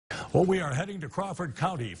Well, we are heading to Crawford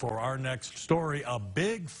County for our next story. A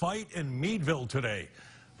big fight in Meadville today.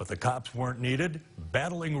 But the cops weren't needed.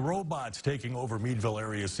 Battling robots taking over Meadville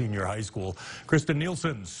area senior high school. Kristen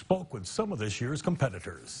Nielsen spoke with some of this year's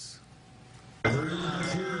competitors. 3, 2,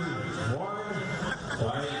 1,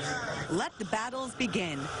 fight. Let the battles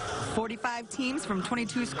begin. 45 teams from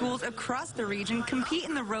 22 schools across the region compete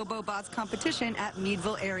in the RoboBots competition at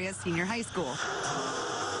Meadville area senior high school.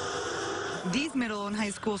 These middle and high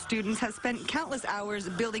school students have spent countless hours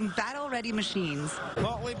building battle-ready machines.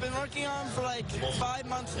 Well, we've been working on them for like 5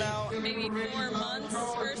 months now. Maybe 4 months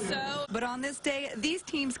or so. But on this day, these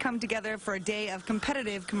teams come together for a day of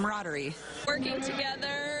competitive camaraderie. Working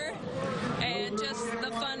together and just the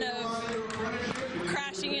fun of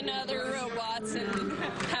crashing into other robots and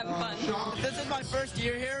having fun. This is my first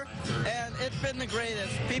year here, and it's been the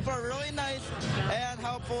greatest. People are really nice and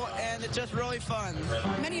helpful, and it's just really fun.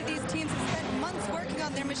 Many of these teams have spent months working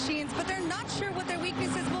on their machines, but they're not sure what their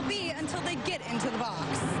weaknesses will be until they get into the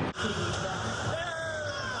box.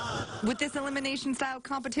 With this elimination-style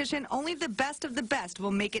competition, only the best of the best will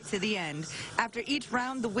make it to the end. After each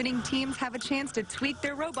round, the winning teams have a chance to tweak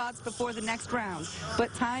their robots before the next round,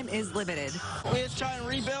 but time is limited. We just try and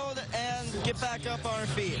rebuild and get back up on our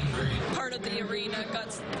feet. Part of the arena,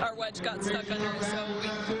 our wedge got stuck under, so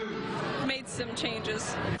we made some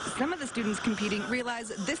changes. Some of the students competing realize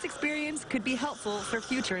this experience could be helpful for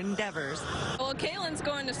future endeavors. Well, Kaylin's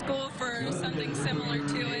going to school for something similar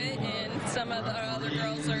to it, and some of the other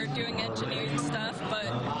girls are doing engineering stuff, but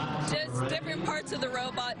just different parts of the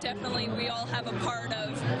robot. Definitely we all have a part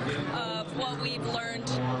of what we've learned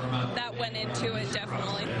that went into it,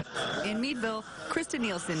 definitely. In Meadville, Kristen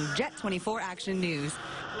Nielsen, Jet 24 Action News.